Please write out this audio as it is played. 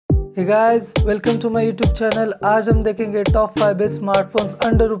Hey guys, welcome to my YouTube channel. आज हम देखेंगे टॉप 5 बेस्ट स्मार्टफोन्स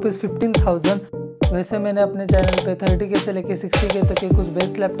अंडर ₹15,000। वैसे मैंने अपने चैनल पे 30K से लेके 60K तक के कुछ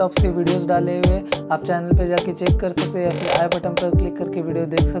बेस्ट लैपटॉप्स के वीडियोस डाले हुए, आप चैनल पे जाके चेक कर सकते हो या फिर आई बटन पर क्लिक करके वीडियो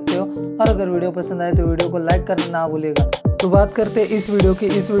देख सकते हो। और अगर वीडियो पसंद आए तो वीडियो को लाइक करना ना भूलिएगा। तो बात करते हैं इस वीडियो की।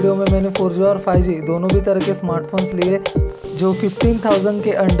 इस वीडियो में मैंने 4G और 5G दोनों भी तरह के स्मार्टफोन्स लिए जो 15,000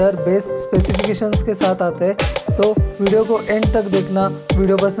 के अंडर बेस्ट स्पेसिफिकेशंस के साथ आते हैं। तो वीडियो को एंड तक देखना।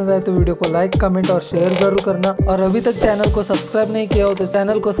 वीडियो पसंद आए तो वीडियो को लाइक, कमेंट और शेयर जरूर करना। और अभी तक चैनल को सब्सक्राइब नहीं किया हो तो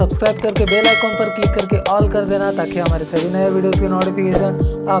चैनल को सब्सक्राइब करके बेल आइकॉन पर क्लिक करके ऑल कर देना, ताकि हमारे सभी नए वीडियोस के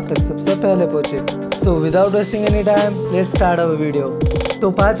नोटिफिकेशन आप तक सबसे पहले पहुंचे। So without wasting any time, let's start our video. तो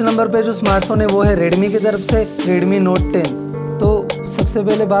 5 नंबर पे जो स्मार्टफोन है वो है रेडमी की तरफ से Redmi Note 10। तो सबसे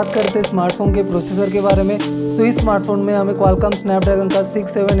पहले बात करते हैं स्मार्टफोन के प्रोसेसर के बारे में। तो इस स्मार्टफोन में हमें क्वालकॉम स्नैपड्रैगन का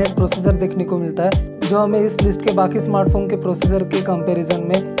 678 प्रोसेसर देखने को मिलता है, जो हमें इस लिस्ट के बाकी स्मार्टफोन के प्रोसेसर के कंपैरिजन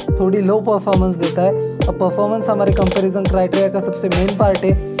में थोड़ी लो परफॉर्मेंस देता है। और परफॉर्मेंस हमारे कंपैरिजन क्राइटेरिया का सबसे मेन पार्ट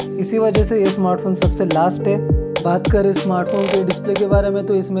है, इसी वजह से ये स्मार्टफोन सबसे लास्ट है। बात करें स्मार्टफोन के डिस्प्ले के बारे में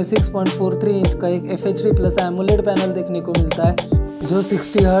तो इसमें 6.43 इंच का एक FHD प्लस एमोलेड पैनल देखने को मिलता है, जो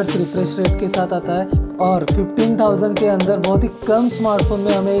 60 हर्ट्ज रिफ्रेश रेट के साथ आता है। और 15,000 के अंदर बहुत ही कम स्मार्टफोन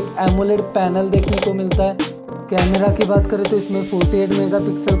में हमें एक एमोलेड पैनल देखने को मिलता है। कैमरा की बात करें तो इसमें 48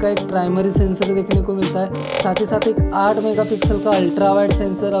 मेगापिक्सल का एक प्राइमरी सेंसर देखने को मिलता है, साथ ही साथ एक 8 मेगापिक्सल का अल्ट्रा वाइड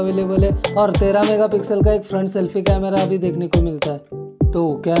सेंसर अवेलेबल है और 13 मेगापिक्सल का एक फ्रंट सेल्फी कैमरा भी देखने को मिलता है।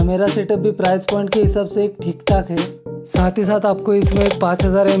 तो कैमरा सेटअप भी प्राइस पॉइंट के हिसाब से एक ठीक ठाक है। साथ ही साथ आपको इसमें एक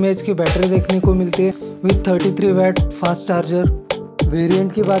 5000 mAh की बैटरी देखने को मिलती है with 33 VAT fast charger.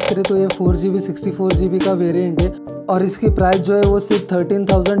 Variant की बात करें तो ये 4GB 64GB का वेरिएंट है और इसकी प्राइस जो है वो सिर्फ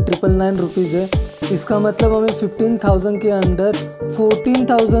 13,999 रुपीज़ है। इसका मतलब हमें 15,000 के अंदर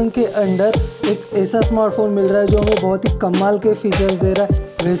 14,000 के अंदर एक ऐसा स्मार्टफोन मिल रहा है जो हमें बहुत ही कमाल के फीचर्स दे रहा है।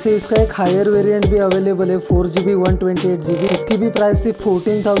 वैसे इसका एक हायर वेरिएंट भी अवेलेबल है 4GB 128GB, इसकी भी प्राइस सिर्फ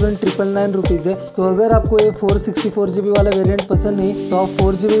 14,999 रुपीज़ है। तो अगर आपको ये 464GB वाला वेरिएंट पसंद नहीं तो आप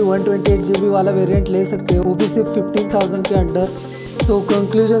 4GB 128GB वाला वेरिएंट ले सकते हो, वो भी सिर्फ 15,000 के अंदर। तो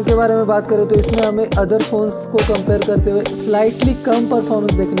कंक्लूजन के बारे में बात करें तो इसमें हमें अदर फोन्स को कंपेयर करते हुए स्लाइटली कम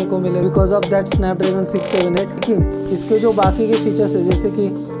परफॉर्मेंस देखने को मिले बिकॉज ऑफ दैट स्नैपड्रैगन 678। लेकिन इसके जो बाकी के फीचर्स है जैसे कि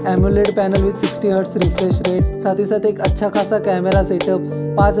AMOLED panel with 60 hertz refresh rate, साथ ही साथ एक अच्छा खासा कैमरा सेटअप,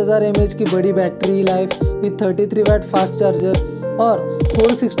 5000 mAh की बड़ी battery life with 33 VAT fast charger और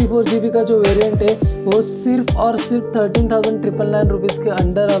 464GB का जो वेरिएंट है वो सिर्फ और सिर्फ 13,999 रुपीज़ के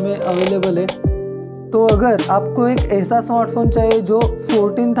अंडर हमें अवेलेबल है। तो अगर आपको एक ऐसा स्मार्टफोन चाहिए जो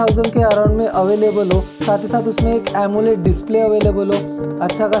 14,000 के अराउंड में अवेलेबल हो, साथ ही साथ उसमें एक एमोलेड डिस्प्ले अवेलेबल हो,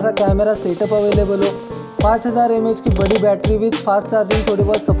 अच्छा खासा कैमरा सेटअप अवेलेबल हो, 5000 mAh की बड़ी बैटरी विद फास्ट चार्जिंग थोड़ी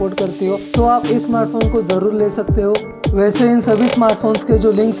बहुत सपोर्ट करती हो, तो आप इस स्मार्टफोन को ज़रूर ले सकते हो। वैसे इन सभी स्मार्टफोन्स के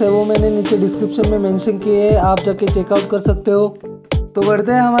जो लिंक्स है वो मैंने नीचे डिस्क्रिप्शन में मेंशन किए हैं, आप जाके चेकआउट कर सकते हो। तो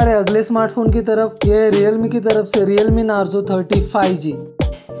बढ़ते हैं हमारे अगले स्मार्टफोन की तरफ। ये है रियलमी की तरफ से Realme Narzo 30 5G।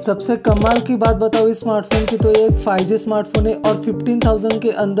 सबसे कमाल की बात बताओ इस स्मार्टफोन की तो ये एक 5G स्मार्टफोन है और 15,000 के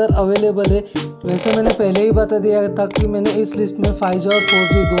अंदर अवेलेबल है। वैसे मैंने पहले ही बता दिया था कि मैंने इस लिस्ट में 5G और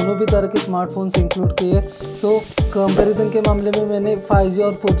 4G दोनों भी तरह के स्मार्टफोन्स इंक्लूड किए, तो कंपैरिजन के मामले में मैंने 5G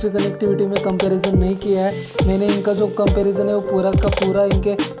और 4G कनेक्टिविटी में कंपैरिजन नहीं किया है। मैंने इनका जो कंपैरिजन है वो पूरा का पूरा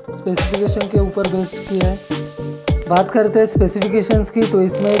इनके स्पेसिफिकेशन के ऊपर बेस्ड किया है। बात करते हैं स्पेसिफिकेशंस की तो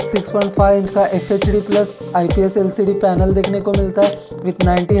इसमें एक 6.5 इंच का FHD plus IPS LCD panel देखने को मिलता है विथ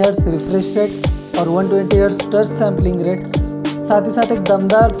 90 हर्ट्ज रिफ्रेश रेट और 120 हर्ट्ज टच सैम्पलिंग रेट। साथ ही साथ एक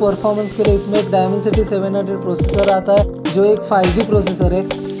दमदार परफॉर्मेंस के लिए इसमें एक Dimensity 700 प्रोसेसर आता है जो एक 5G प्रोसेसर है।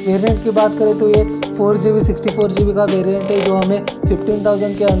 वेरिएंट की बात करें तो ये 4GB 64GB का वेरिएंट है जो हमें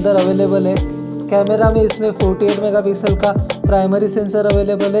 15,000 के अंदर अवेलेबल है। कैमरा में इसमें 48 मेगापिक्सल का प्राइमरी सेंसर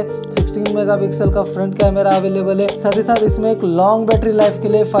अवेलेबल है, 16 मेगापिक्सल का फ्रंट कैमरा अवेलेबल है। साथ ही साथ इसमें एक लॉन्ग बैटरी लाइफ के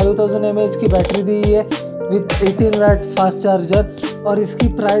लिए 5000 mAh की बैटरी दी है विथ 18 वैट फास्ट चार्जर और इसकी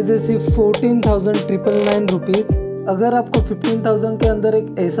प्राइस है सिर्फ 14,999 रुपीज़। अगर आपको 15,000 के अंदर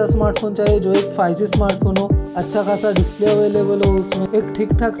एक ऐसा स्मार्टफोन चाहिए जो एक 5G स्मार्टफोन हो, अच्छा खासा डिस्प्ले अवेलेबल हो, उसमें एक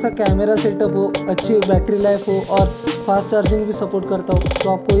ठीक ठाक सा कैमरा सेटअप हो, अच्छी बैटरी लाइफ हो और फास्ट चार्जिंग भी सपोर्ट करता हो, तो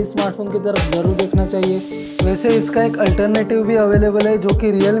आपको इस स्मार्टफोन की तरफ ज़रूर देखना चाहिए। वैसे इसका एक अल्टरनेटिव भी अवेलेबल है जो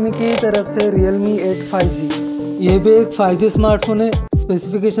कि Realme की तरफ से Realme 8 5G। ये भी एक 5G स्मार्टफोन है।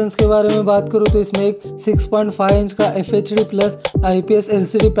 स्पेसिफिकेशंस के बारे में बात करूँ तो इसमें एक 6.5 इंच का FHD plus IPS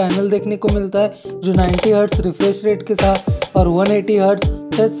LCD panel देखने को मिलता है जो 90 हर्ट्ज रिफ्रेश रेट के साथ और 180 हर्ट्ज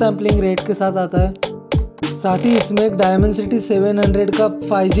टच सैम्पलिंग रेट के साथ आता है। साथ ही इसमें एक Dimensity 700 का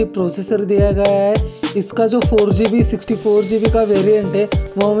 5G प्रोसेसर दिया गया है। इसका जो 4GB 64GB का वेरिएंट है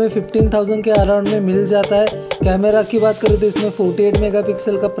वो हमें 15,000 के अराउंड में मिल जाता है। कैमरा की बात करें तो इसमें 48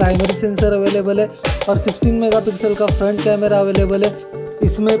 मेगापिक्सल का प्राइमरी सेंसर अवेलेबल है और 16 मेगापिक्सल का फ्रंट कैमरा अवेलेबल है।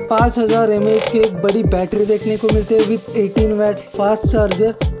 इसमें 5000 mAh की एक बड़ी बैटरी देखने को मिलती है विथ 18 वाट फास्ट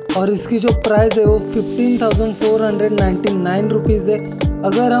चार्जर और इसकी जो प्राइस है वो 15,499 रुपीज़ है।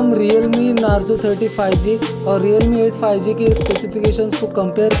 अगर हम Realme Narzo 30 5G और Realme 8 5G के स्पेसिफिकेशंस को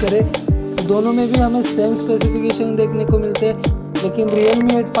कंपेयर करें तो दोनों में भी हमें सेम स्पेसिफिकेशन देखने को मिलते हैं, लेकिन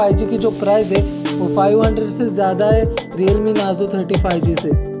Realme 8 5G की जो प्राइस है वो 500 से ज़्यादा है Realme Narzo 30 5G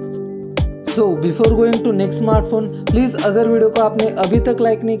से। So before going to next smartphone, please अगर वीडियो को आपने अभी तक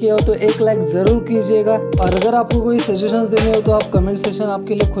लाइक नहीं किया हो तो एक लाइक ज़रूर कीजिएगा और अगर आपको कोई सजेशंस देने हो तो आप कमेंट सेशन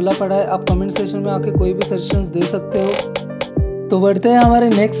आपके लिए खुला पड़ा है, आप कमेंट सेशन में आके कोई भी सजेशंस दे सकते हो। तो बढ़ते हैं हमारे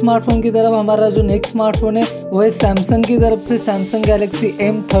नेक्स्ट स्मार्टफोन की तरफ। हमारा जो नेक्स्ट स्मार्टफोन है वो है सैमसंग की तरफ से Samsung Galaxy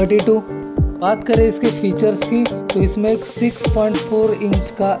M32। बात करें इसके फीचर्स की तो इसमें एक 6.4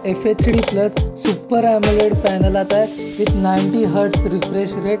 इंच का FHD plus super AMOLED panel आता है विथ 90 हर्ट्ज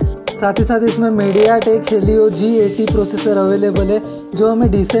रिफ्रेश रेट। साथ ही साथ इसमें MediaTek Helio G80 processor available है जो हमें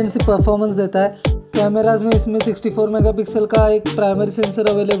डिसेंट सी परफॉर्मेंस देता है। कैमराज में इसमें 64 मेगापिक्सल का एक प्राइमरी सेंसर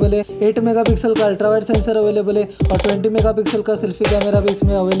अवेलेबल है, 8 मेगापिक्सल का अल्ट्रा वाइड सेंसर अवेलेबल है और 20 मेगापिक्सल का सेल्फी कैमरा भी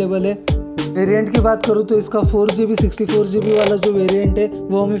इसमें अवेलेबल है। वेरिएंट की बात करूँ तो इसका 4GB 64GB वाला जो वेरिएंट है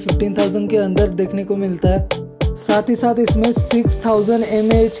वो हमें 15,000 के अंदर देखने को मिलता है। साथ ही साथ इसमें 6000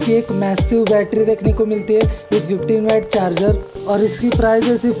 mAh की एक मैसिव बैटरी देखने को मिलती है विथ 15 वाट चार्जर और इसकी प्राइस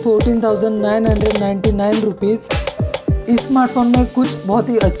है सिर्फ 14,999 रुपीज़। इस स्मार्टफोन में कुछ बहुत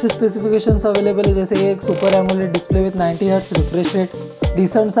ही अच्छे स्पेसिफिकेशंस अवेलेबल है, जैसे एक super AMOLED display with 90 hertz refresh rate,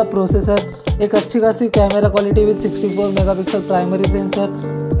 decent सा प्रोसेसर, एक अच्छी खासी camera quality with 64 megapixel primary sensor,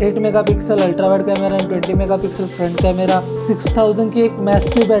 8 megapixel ultra wide camera and 20 megapixel front camera, 6000 की एक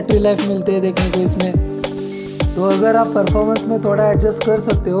मैसिव बैटरी लाइफ मिलती है देखने को इसमें। तो अगर आप परफॉर्मेंस में थोड़ा एडजस्ट कर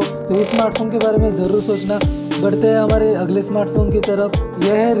सकते हो तो इस स्मार्टफोन के बारे में ज़रूर सोचना। बढ़ते हैं हमारे अगले स्मार्टफोन की तरफ।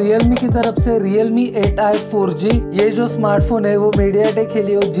 यह है Realme की तरफ से Realme 8i 4G। ये जो स्मार्टफोन है वो MediaTek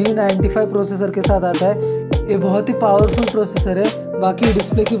Helio G95 प्रोसेसर के साथ आता है। ये बहुत ही पावरफुल प्रोसेसर है। बाकी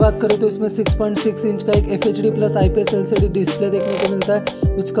डिस्प्ले की बात करें तो इसमें 6.6 इंच का एक FHD plus IPS LCD display देखने को मिलता है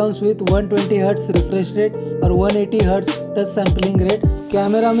which comes with 120 hertz refresh rate और 180 hertz touch sampling rate.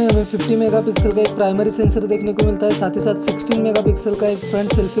 Camera में हमें 50 मेगापिक्सल का एक प्राइमरी सेंसर देखने को मिलता है, साथ ही साथ 16 मेगापिक्सल का एक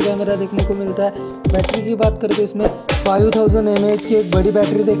फ्रंट सेल्फी कैमरा देखने को मिलता है। बैटरी की बात करें तो इसमें 5000 mAh की एक बड़ी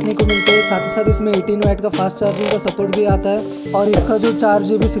बैटरी देखने को मिलती है, साथ ही साथ इसमें 18 वाट का फास्ट चार्जिंग का सपोर्ट भी आता है और इसका जो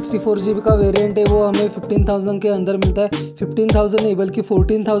 4GB 64GB का वेरिएंट है वो हमें 15,000 के अंदर मिलता है। 15,000 नहीं बल्कि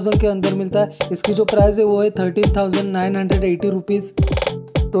 14,000 के अंदर मिलता है। इसकी जो प्राइस है वो है 13,980 रुपीज़।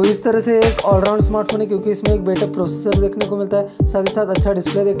 तो इस तरह से एक ऑलराउंड स्मार्टफोन है क्योंकि इसमें एक बेटर प्रोसेसर देखने को मिलता है, साथ ही साथ अच्छा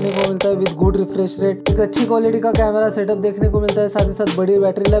डिस्प्ले देखने को मिलता है विद गुड रिफ्रेश रेट, एक अच्छी क्वालिटी का कैमरा सेटअप देखने को मिलता है, साथ ही साथ बड़ी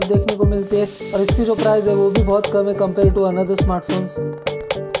बैटरी लाइफ देखने को मिलती है और इसकी जो प्राइस है वो भी बहुत कम है कंपेयर टू अनदर स्मार्टफोन्स।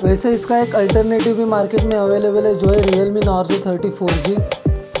 वैसे इसका एक अल्टरनेटिव भी मार्केट में अवेलेबल है जो है Realme Narzo 30 4G।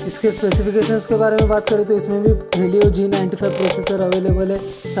 इसके स्पेसिफिकेशंस के बारे में बात करें तो इसमें भी Helio G95 प्रोसेसर अवेलेबल है,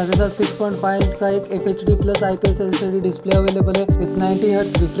 साथ ही साथ 6.5 इंच का एक FHD plus IPS LCD display available है विथ 90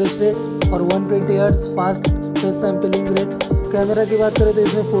 हर्ट्ज रिफ्रेश रेट और 120 hertz fast touch sampling rate. Camera की बात करें तो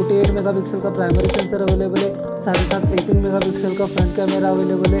इसमें 48 मेगापिक्सल का प्राइमरी सेंसर अवेलेबल है, साथ ही साथ 18 मेगापिक्सल का फ्रंट कैमरा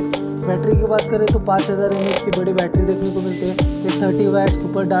अवेलेबल है। बैटरी की बात करें तो 5000 mAh की बड़ी बैटरी देखने को मिलती है with 30 watt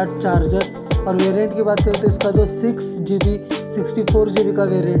super dart charger और वेरिएंट की बात करें तो इसका जो 6GB 64GB का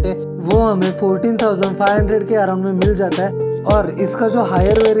वेरिएंट है वो हमें 14,500 के अराउंड में मिल जाता है और इसका जो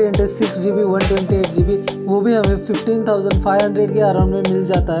हायर वेरिएंट है 6GB 128GB वो भी हमें 15,500 के अराउंड में मिल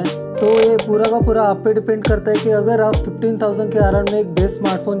जाता है। तो ये पूरा का पूरा आप पे डिपेंड करता है कि अगर आप 15,000 के अराउंड में एक बेस्ट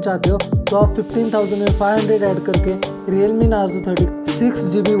स्मार्टफोन चाहते हो तो आप 15,000 में 500 ऐड करके Realme Narzo 30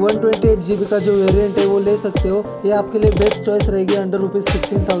 6GB 128GB का जो वेरिएंट है वो ले सकते हो। ये आपके लिए बेस्ट चॉइस रहेगी अंडर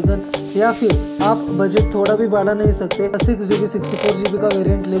 ₹15,000, या फिर आप बजट थोड़ा भी बढ़ा नहीं सकते 6GB 64GB का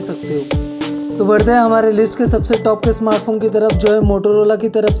वेरिएंट ले सकते हो। तो बढ़ते हैं हमारे लिस्ट के सबसे टॉप के स्मार्टफोन की तरफ जो है मोटोरोला की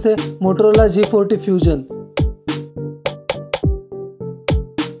तरफ से Motorola G40 Fusion।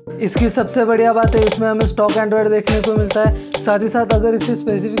 इसकी सबसे बढ़िया बात है इसमें हमें स्टॉक एंड्रॉयड देखने को मिलता है, साथ ही साथ अगर इसके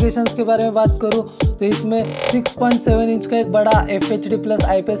स्पेसिफिकेशंस के बारे में बात करूँ तो इसमें 6.7 इंच का एक बड़ा FHD plus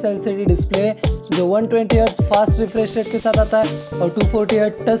IPS LCD display है, जो 120 हर्ट्ज फास्ट रिफ्रेश रेट के साथ आता है और 240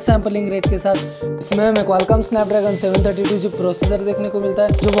 हर्ट्ज टच सैंपलिंग रेट के साथ। इसमें हमें क्वालकॉम स्नैपड्रैगन 732G प्रोसेसर देखने को मिलता है,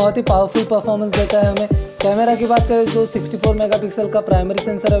 जो बहुत ही पावरफुल परफॉर्मेंस देता है हमें। कैमरा की बात करें तो 64 मेगापिक्सल का प्राइमरी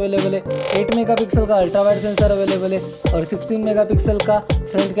सेंसर अवेलेबल है, 8 मेगापिक्सल का अल्ट्रा वाइड सेंसर अवेलेबल है और 16 मेगापिक्सल का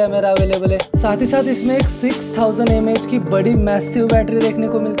फ्रंट कैमरा अवेलेबल है। साथ ही साथ इसमें एक 6000 mAh की बड़ी मैसिव बैटरी देखने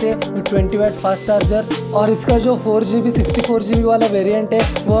को मिलती है, 20 वाट फास्ट चार्जर। और इसका जो 4GB 64GB वाला वेरिएंट है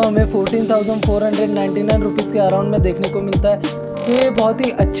वो हमें 14,499 रुपीज़ के अराउंड में देखने को मिलता है। तो ये बहुत ही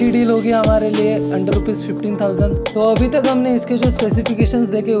अच्छी डील होगी हमारे लिए अंडर ₹15,000। तो अभी तक हमने इसके जो स्पेसिफिकेशंस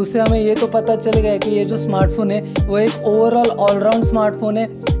देखे उससे हमें ये तो पता चल गया कि ये जो स्मार्टफोन है वो एक ओवरऑल ऑलराउंड स्मार्टफोन है।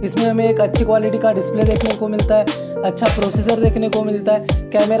 इसमें हमें एक अच्छी क्वालिटी का डिस्प्ले देखने को मिलता है, अच्छा प्रोसेसर देखने को मिलता है।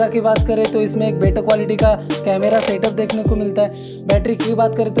 कैमरा की बात करें तो इसमें एक बेटर क्वालिटी का कैमरा सेटअप देखने को मिलता है। बैटरी की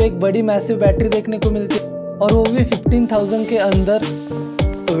बात करें तो एक बड़ी मैसिव बैटरी देखने को मिलती है और वो भी 15,000 के अंदर।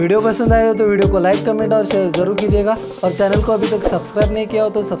 तो वीडियो पसंद आए हो तो वीडियो को लाइक, कमेंट और शेयर ज़रूर कीजिएगा और चैनल को अभी तक सब्सक्राइब नहीं किया हो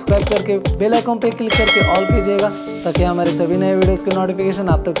तो सब्सक्राइब करके बेल आइकन पे क्लिक करके ऑल कीजिएगा ताकि हमारे सभी नए वीडियोस के नोटिफिकेशन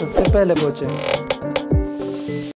आप तक सबसे पहले पहुँचे।